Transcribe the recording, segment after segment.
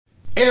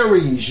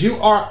Aries, you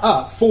are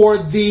up for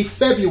the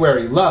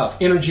February Love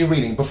Energy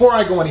reading. Before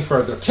I go any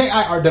further,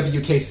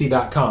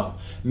 KIRWKC.com,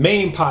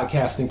 main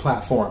podcasting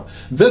platform.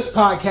 This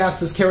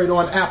podcast is carried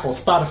on Apple,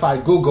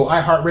 Spotify, Google,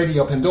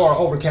 iHeartRadio, Pandora,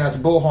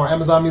 Overcast, Bullhorn,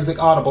 Amazon Music,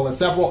 Audible, and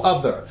several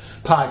other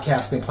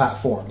podcasting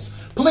platforms.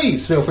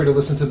 Please feel free to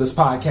listen to this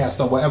podcast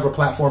on whatever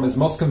platform is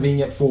most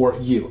convenient for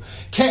you.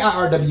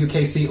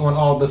 KIRWKC on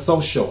all the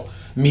social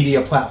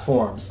media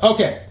platforms.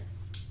 Okay.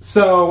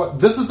 So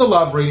this is the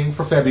love reading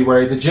for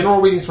February. The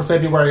general readings for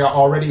February are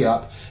already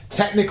up.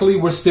 Technically,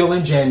 we're still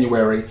in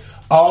January.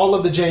 All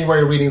of the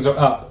January readings are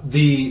up.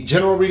 The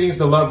general readings,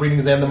 the love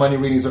readings, and the money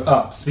readings are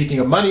up. Speaking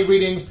of money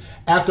readings,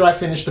 after I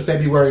finish the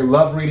February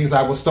love readings,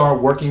 I will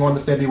start working on the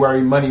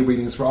February money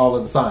readings for all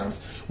of the signs.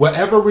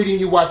 Whatever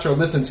reading you watch or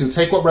listen to,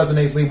 take what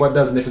resonates, leave what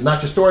doesn't. If it's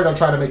not your story, don't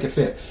try to make it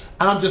fit.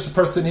 I'm just a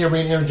person here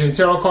reading energy and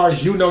tarot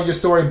cards. You know your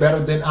story better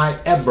than I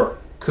ever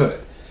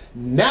could.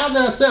 Now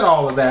that I said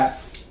all of that,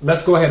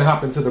 let's go ahead and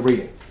hop into the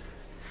reading.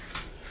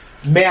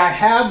 May I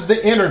have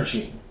the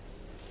energy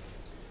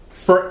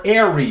for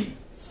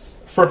Aries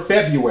for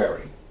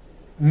February?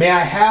 May I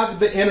have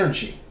the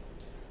energy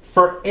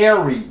for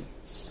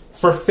Aries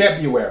for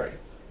February?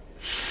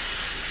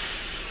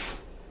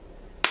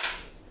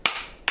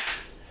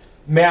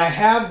 May I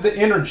have the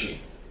energy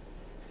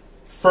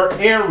for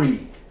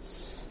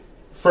Aries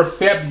for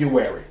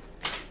February?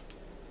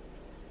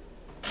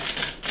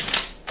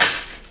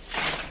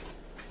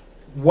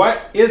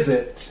 What is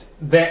it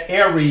that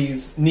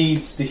Aries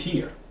needs to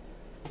hear?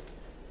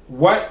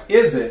 What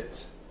is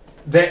it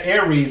that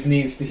Aries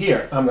needs to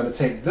hear? I'm going to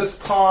take this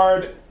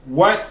card.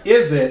 What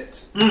is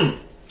it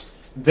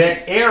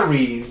that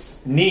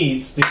Aries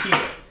needs to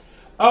hear?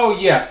 Oh,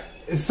 yeah.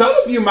 Some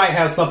of you might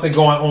have something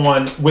going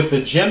on with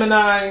the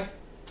Gemini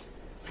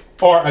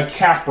or a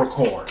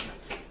Capricorn.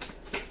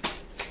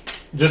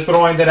 Just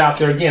throwing that out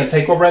there again.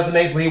 Take what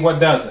resonates, leave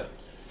what doesn't.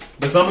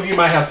 But some of you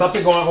might have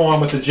something going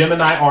on with the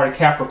Gemini or a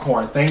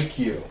Capricorn. Thank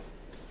you.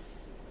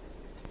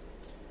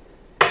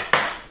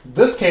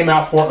 This came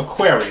out for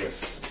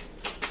Aquarius.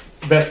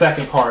 That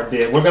second card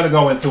did. We're going to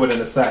go into it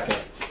in a second.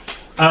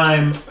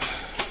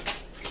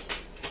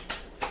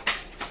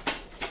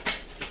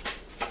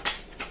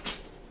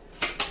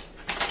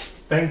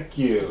 Thank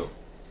you.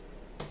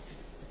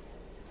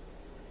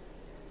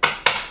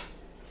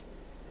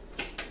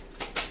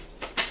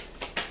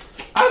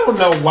 I don't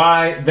know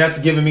why that's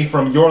giving me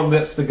from your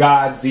lips to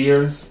God's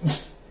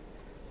ears.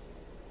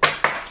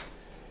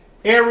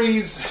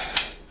 Aries,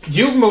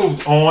 you've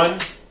moved on.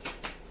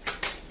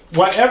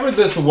 Whatever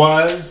this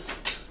was,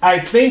 I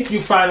think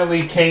you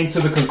finally came to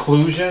the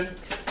conclusion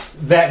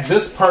that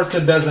this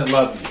person doesn't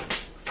love you.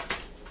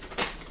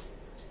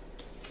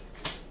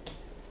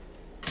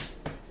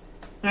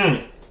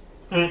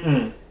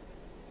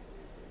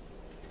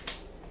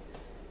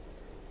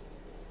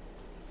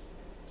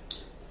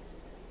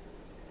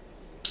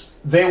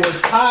 They were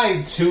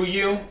tied to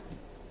you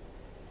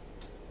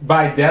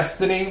by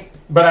destiny,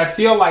 but I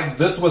feel like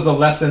this was a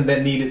lesson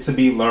that needed to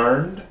be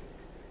learned.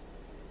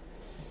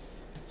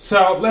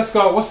 So let's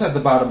go. What's at the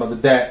bottom of the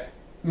deck?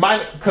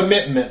 My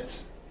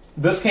commitment.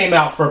 This came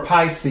out for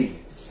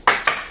Pisces,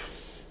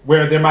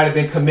 where there might have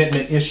been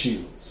commitment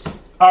issues.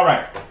 All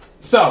right.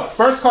 So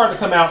first card to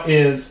come out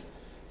is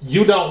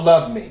You Don't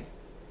Love Me.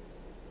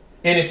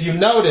 And if you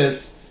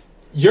notice,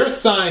 your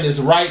sign is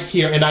right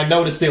here, and I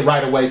noticed it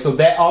right away. So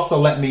that also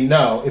let me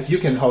know, if you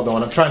can, hold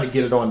on, I'm trying to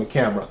get it on the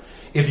camera.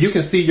 If you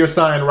can see your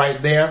sign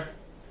right there,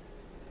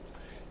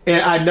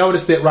 and I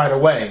noticed it right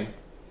away.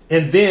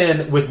 And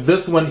then with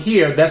this one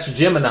here, that's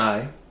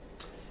Gemini.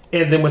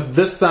 And then with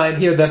this sign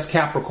here, that's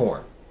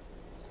Capricorn.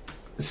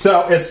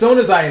 So as soon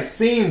as I had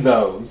seen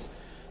those,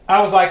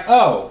 I was like,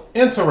 oh,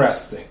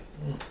 interesting.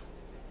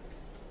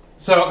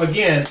 So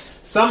again,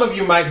 some of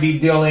you might be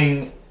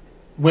dealing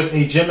with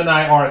a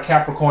Gemini or a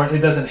Capricorn. It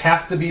doesn't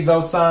have to be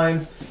those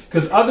signs,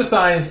 because other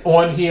signs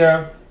on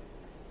here,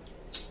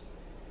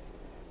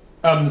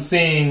 I'm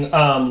seeing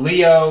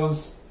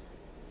Leos,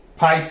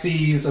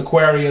 Pisces,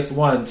 Aquarius,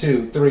 1,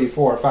 2, 3,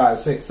 4, 5,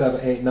 6,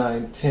 7, 8,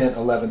 9, 10,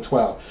 11,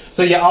 12.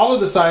 So yeah, all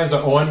of the signs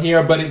are on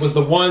here, but it was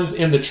the ones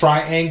in the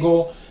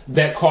triangle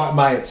that caught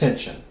my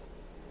attention,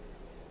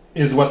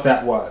 is what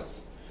that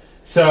was.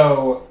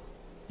 So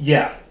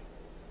yeah,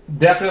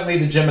 definitely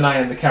the Gemini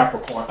and the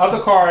Capricorn. Other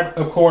card,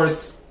 of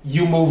course,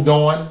 you moved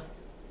on,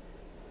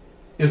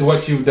 is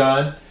what you've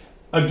done.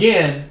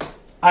 Again,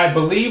 I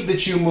believe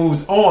that you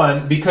moved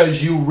on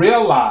because you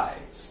realized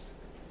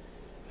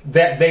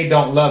that they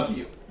don't love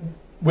you.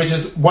 Which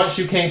is, once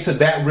you came to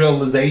that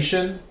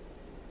realization,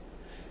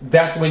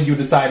 that's when you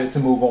decided to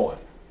move on.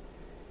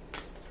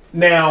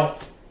 Now,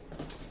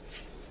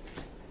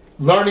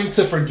 learning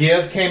to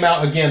forgive came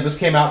out. Again, this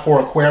came out for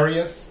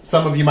Aquarius.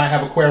 Some of you might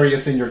have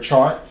Aquarius in your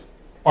chart,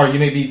 or you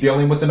may be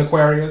dealing with an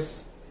Aquarius.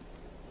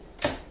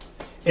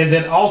 And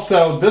then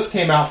also, this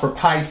came out for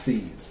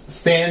Pisces.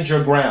 Stand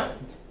your ground.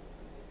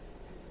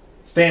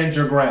 Stand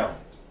your ground.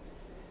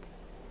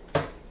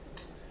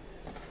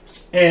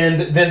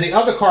 And then the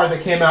other card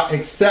that came out,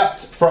 accept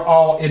for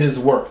all it is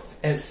worth.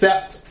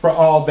 Accept for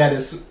all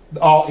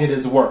it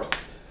is worth.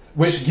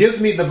 which gives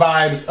me the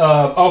vibes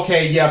of,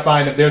 okay, yeah,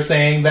 fine. If they're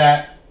saying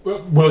that,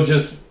 we'll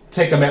just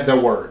take them at their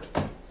word.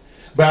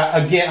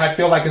 But again, I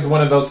feel like it's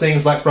one of those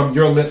things like from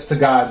your lips to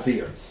God's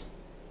ears.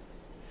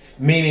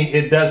 Meaning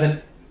it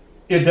doesn't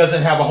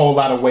have a whole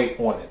lot of weight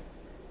on it.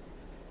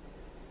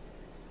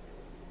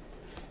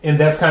 And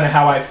that's kind of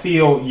how I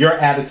feel your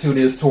attitude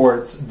is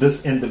towards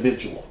this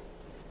individual.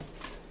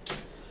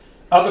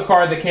 Other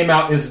card that came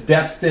out is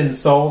Destined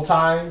Soul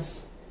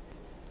Ties.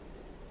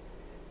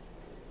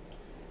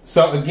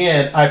 So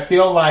again, I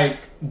feel like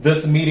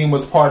this meeting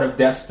was part of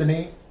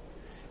destiny,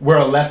 where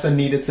a lesson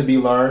needed to be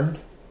learned.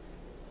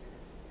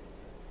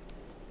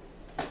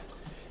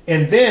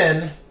 And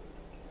then,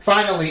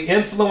 finally,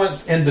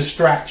 influence and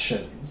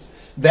distractions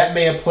that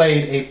may have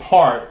played a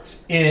part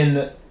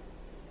in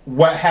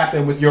what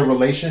happened with your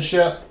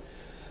relationship.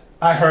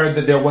 I heard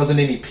that there wasn't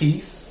any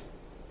peace.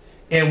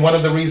 And one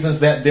of the reasons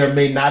that there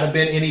may not have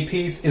been any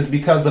peace is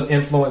because of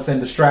influence and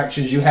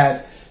distractions. You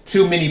had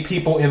too many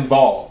people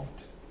involved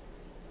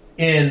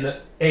in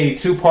a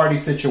two-party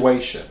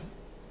situation.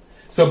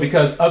 So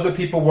because other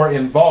people were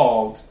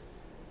involved,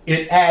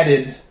 it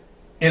added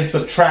and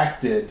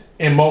subtracted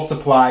and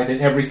multiplied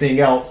and everything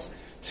else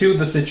to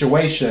the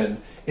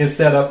situation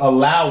instead of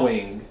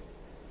allowing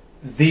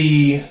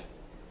the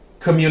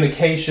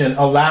communication,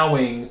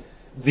 allowing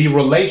the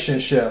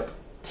relationship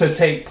to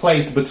take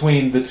place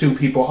between the two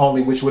people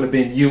only, which would have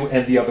been you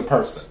and the other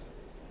person.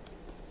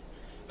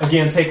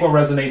 Again, take what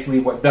resonates,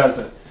 leave what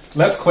doesn't.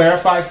 Let's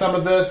clarify some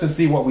of this and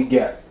see what we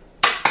get.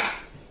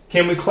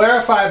 Can we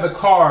clarify the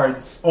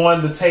cards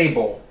on the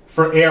table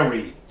for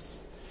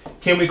Aries?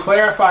 Can we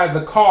clarify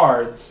the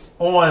cards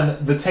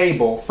on the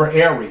table for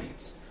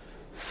Aries?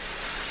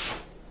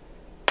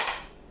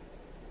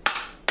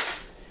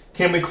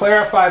 Can we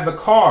clarify the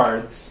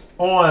cards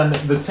on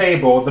the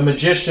table, the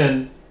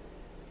Magician,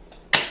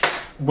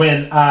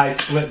 when I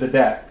split the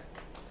deck?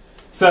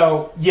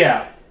 So,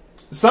 yeah,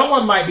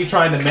 someone might be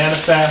trying to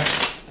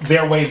manifest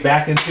their way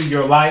back into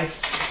your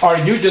life, or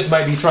you just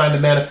might be trying to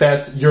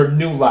manifest your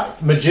new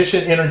life.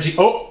 Magician energy.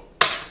 Oh,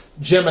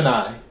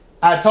 Gemini.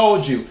 I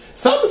told you.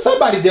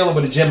 Somebody dealing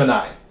with a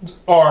Gemini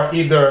or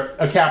either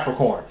a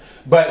Capricorn.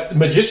 But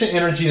Magician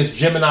energy is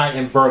Gemini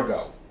and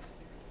Virgo.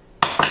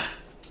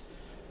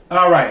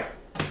 All right.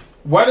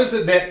 What is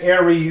it that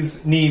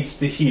Aries needs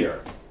to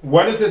hear?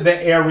 What is it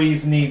that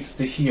Aries needs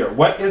to hear?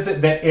 What is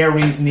it that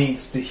Aries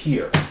needs to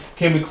hear?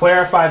 Can we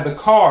clarify the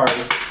card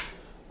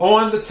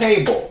on the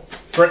table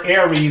for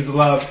Aries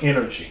love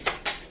energy?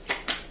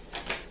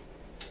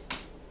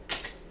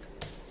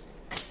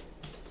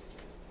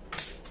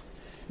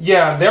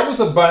 Yeah, there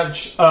was a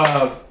bunch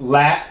of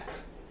lack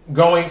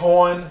going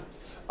on.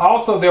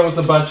 Also, there was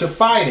a bunch of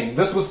fighting.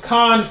 This was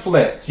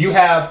conflict. You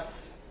have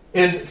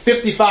in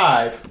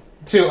 55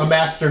 to a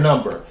master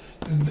number.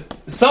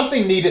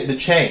 Something needed to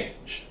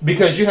change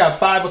because you have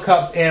 5 of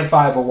Cups and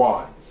 5 of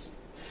Wands.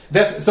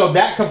 So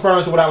that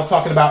confirms what I was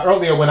talking about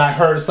earlier when I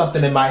heard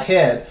something in my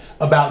head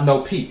about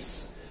no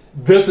peace.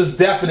 This is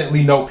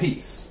definitely no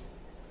peace.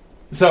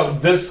 So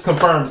this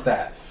confirms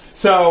that.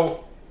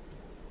 So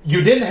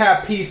you didn't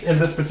have peace in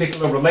this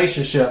particular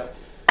relationship,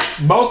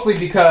 mostly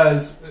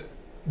because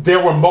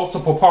there were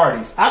multiple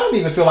parties. I don't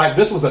even feel like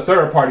this was a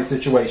third party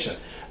situation.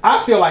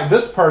 I feel like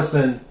this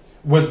person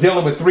was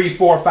dealing with 3,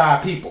 4,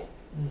 5 people.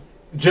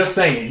 Just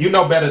saying, you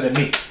know better than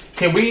me.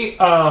 Can we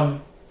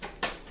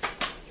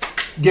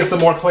get some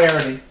more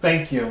clarity?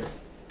 Thank you.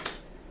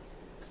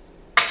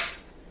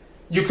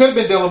 You could have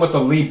been dealing with a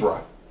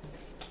Libra,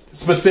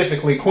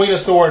 specifically Queen of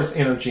Swords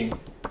energy,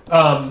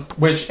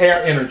 which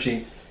air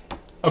energy.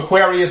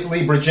 Aquarius,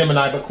 Libra,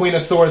 Gemini, but Queen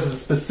of Swords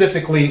is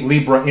specifically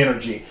Libra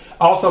energy.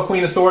 Also,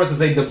 Queen of Swords is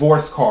a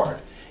divorce card.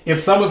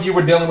 If some of you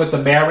were dealing with a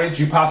marriage,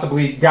 you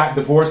possibly got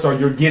divorced or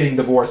you're getting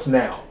divorced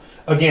now.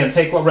 Again,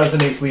 take what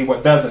resonates, leave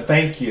what doesn't.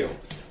 Thank you.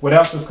 What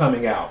else is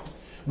coming out?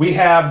 We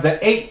have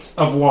the 8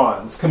 of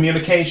Wands,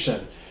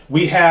 communication.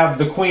 We have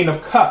the Queen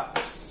of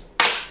Cups,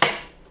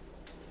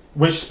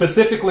 which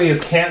specifically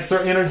is Cancer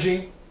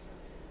energy.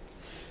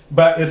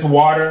 But it's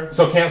water.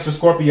 So Cancer,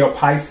 Scorpio,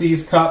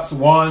 Pisces, Cups,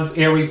 Wands,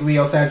 Aries,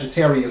 Leo,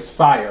 Sagittarius,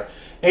 fire.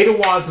 8 of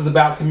Wands is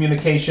about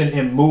communication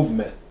and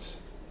movement.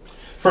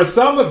 For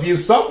some of you,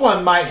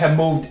 someone might have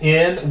moved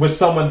in with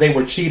someone they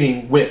were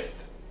cheating with.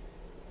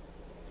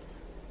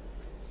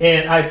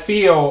 And I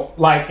feel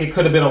like it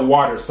could have been a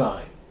water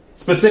sign.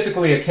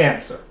 Specifically a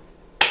Cancer.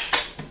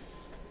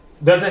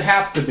 Doesn't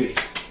have to be.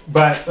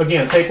 But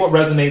again, take what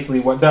resonates,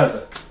 leave what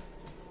doesn't.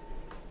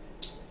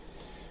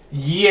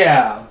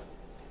 Yeah.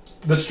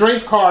 The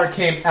Strength card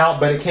came out,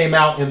 but it came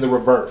out in the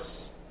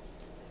reverse.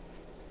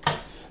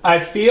 I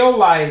feel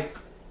like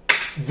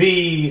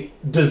the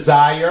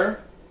desire,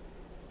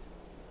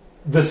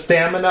 the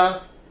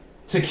stamina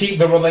to keep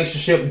the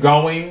relationship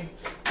going,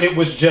 it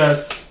was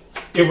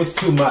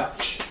too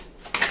much.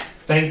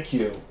 Thank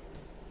you.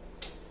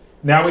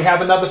 Now we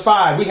have another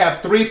 5. We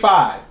have 3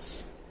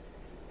 5s,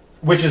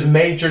 which is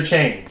major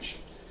change.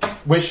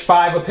 Which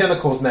 5 of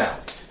Pentacles now.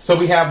 So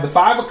we have the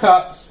 5 of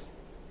Cups,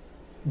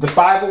 the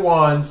 5 of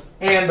Wands,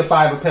 and the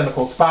 5 of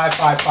Pentacles. 5,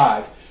 5,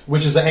 5.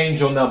 which is an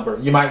angel number.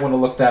 You might want to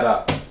look that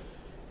up.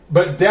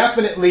 But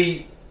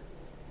definitely,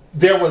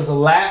 there was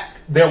lack,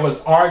 there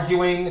was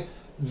arguing,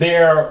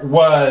 there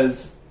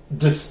was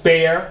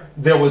despair,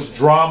 there was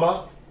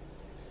drama,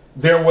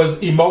 there was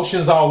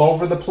emotions all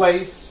over the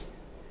place.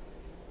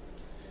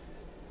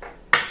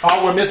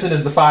 All we're missing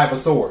is the Five of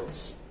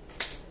Swords,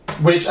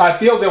 which I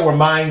feel there were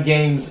mind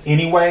games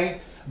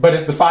anyway, but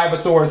if the Five of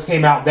Swords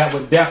came out, that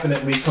would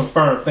definitely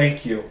confirm.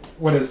 Thank you.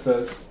 What is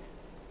this?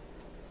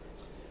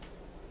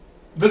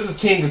 This is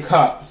King of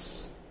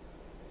Cups.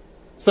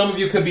 Some of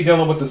you could be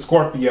dealing with the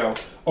Scorpio,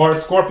 or a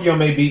Scorpio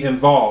may be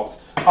involved.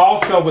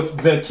 Also, with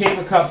the King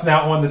of Cups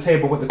now on the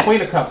table, with the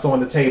Queen of Cups on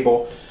the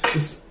table,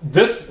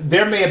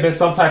 there may have been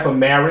some type of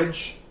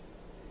marriage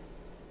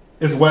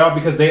as well,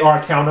 because they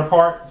are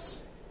counterparts.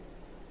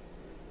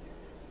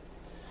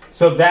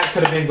 So that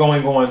could have been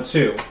going on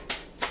too.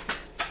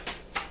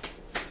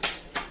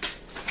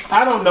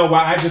 I don't know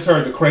why, I just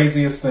heard the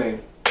craziest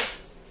thing.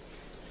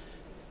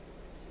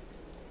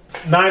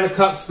 Nine of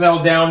Cups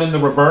fell down in the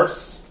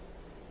reverse.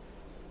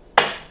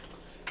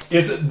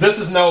 This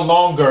is no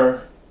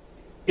longer,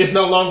 it's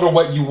no longer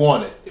what you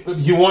wanted.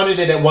 You wanted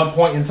it at one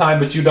point in time,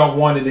 but you don't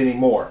want it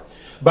anymore.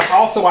 But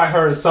also I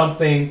heard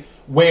something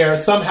where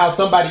somehow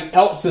somebody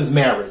else's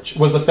marriage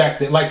was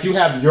affected. Like you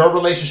have your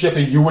relationship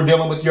and you were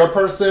dealing with your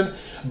person,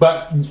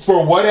 but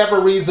for whatever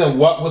reason,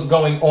 what was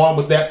going on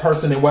with that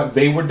person and what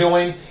they were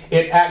doing,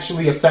 it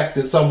actually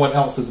affected someone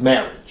else's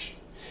marriage.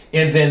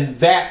 And then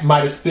that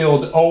might have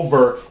spilled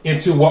over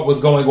into what was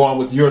going on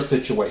with your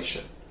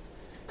situation.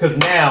 Because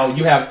now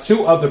you have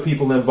two other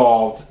people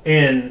involved.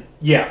 And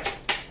yeah,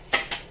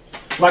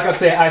 like I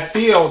said, I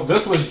feel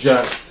this was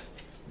just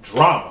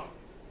drama.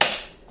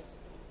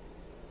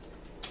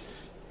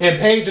 And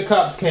Page of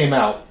Cups came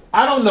out.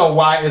 I don't know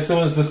why as soon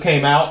as this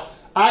came out,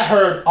 I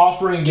heard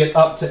offering it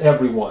up to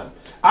everyone.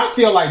 I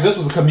feel like this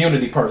was a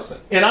community person.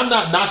 And I'm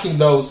not knocking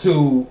those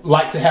who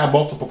like to have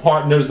multiple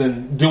partners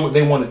and do what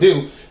they want to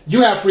do.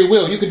 You have free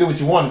will. You can do what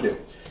you want to do.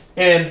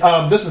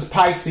 And this is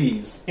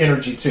Pisces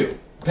energy too.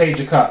 Page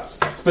of Cups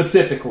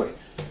specifically.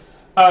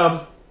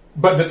 But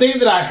the thing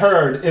that I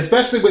heard,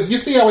 especially with, you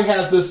see how he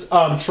has this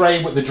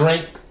tray with the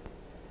drink?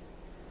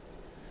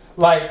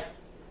 Like,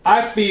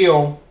 I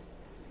feel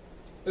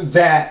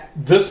that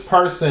this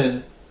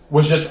person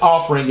was just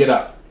offering it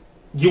up.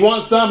 You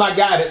want some? I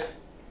got it.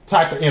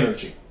 Type of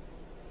energy.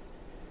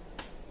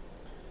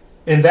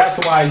 And that's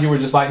why you were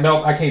just like,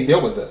 nope, I can't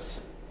deal with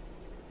this.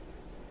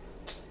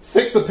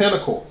 Six of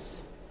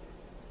Pentacles.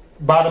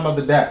 Bottom of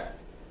the deck.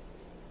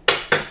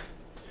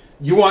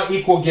 You want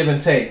equal give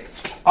and take.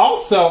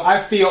 Also,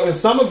 I feel if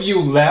some of you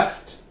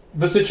left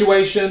the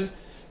situation,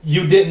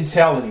 you didn't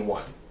tell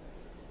anyone.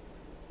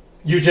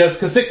 You just,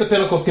 because Six of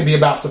Pentacles can be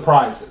about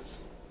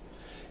surprises.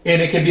 And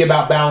it can be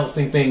about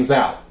balancing things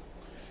out.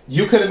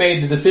 You could have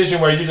made the decision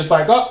where you're just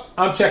like, oh,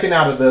 I'm checking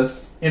out of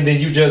this. And then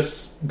you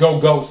just go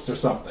ghost or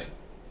something.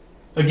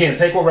 Again,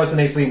 take what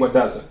resonates, leave what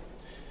doesn't.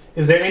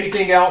 Is there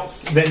anything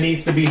else that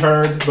needs to be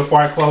heard before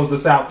I close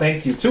this out?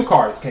 Thank you. 2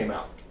 cards came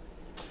out.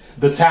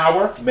 The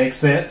Tower, makes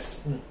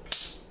sense.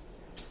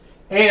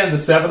 And the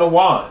Seven of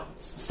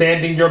Wands,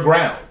 standing your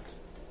ground.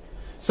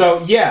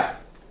 So, yeah,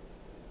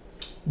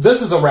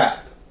 this is a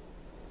wrap.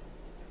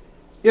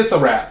 It's a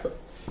wrap.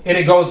 And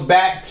it goes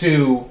back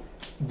to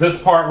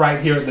this part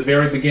right here at the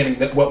very beginning,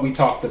 that what we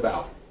talked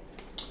about.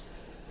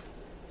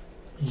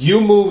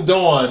 You moved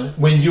on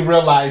when you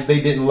realized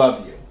they didn't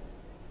love you.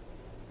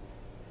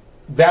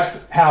 That's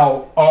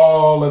how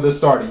all of this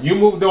started. You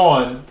moved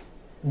on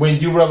when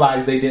you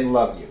realized they didn't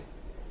love you.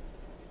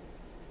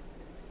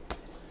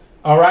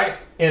 All right?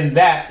 And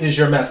that is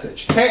your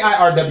message.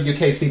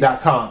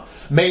 KIRWKC.com,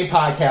 main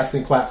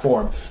podcasting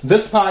platform.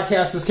 This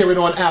podcast is carried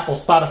on Apple,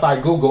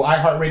 Spotify, Google,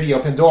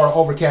 iHeartRadio, Pandora,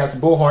 Overcast,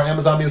 Bullhorn,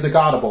 Amazon Music,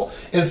 Audible,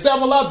 and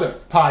several other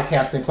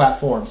podcasting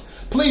platforms.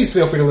 Please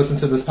feel free to listen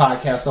to this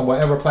podcast on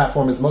whatever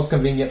platform is most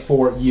convenient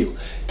for you.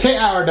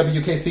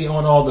 KIRWKC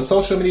on all the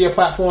social media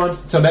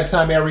platforms. Until next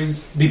time,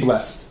 Aries, be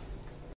blessed.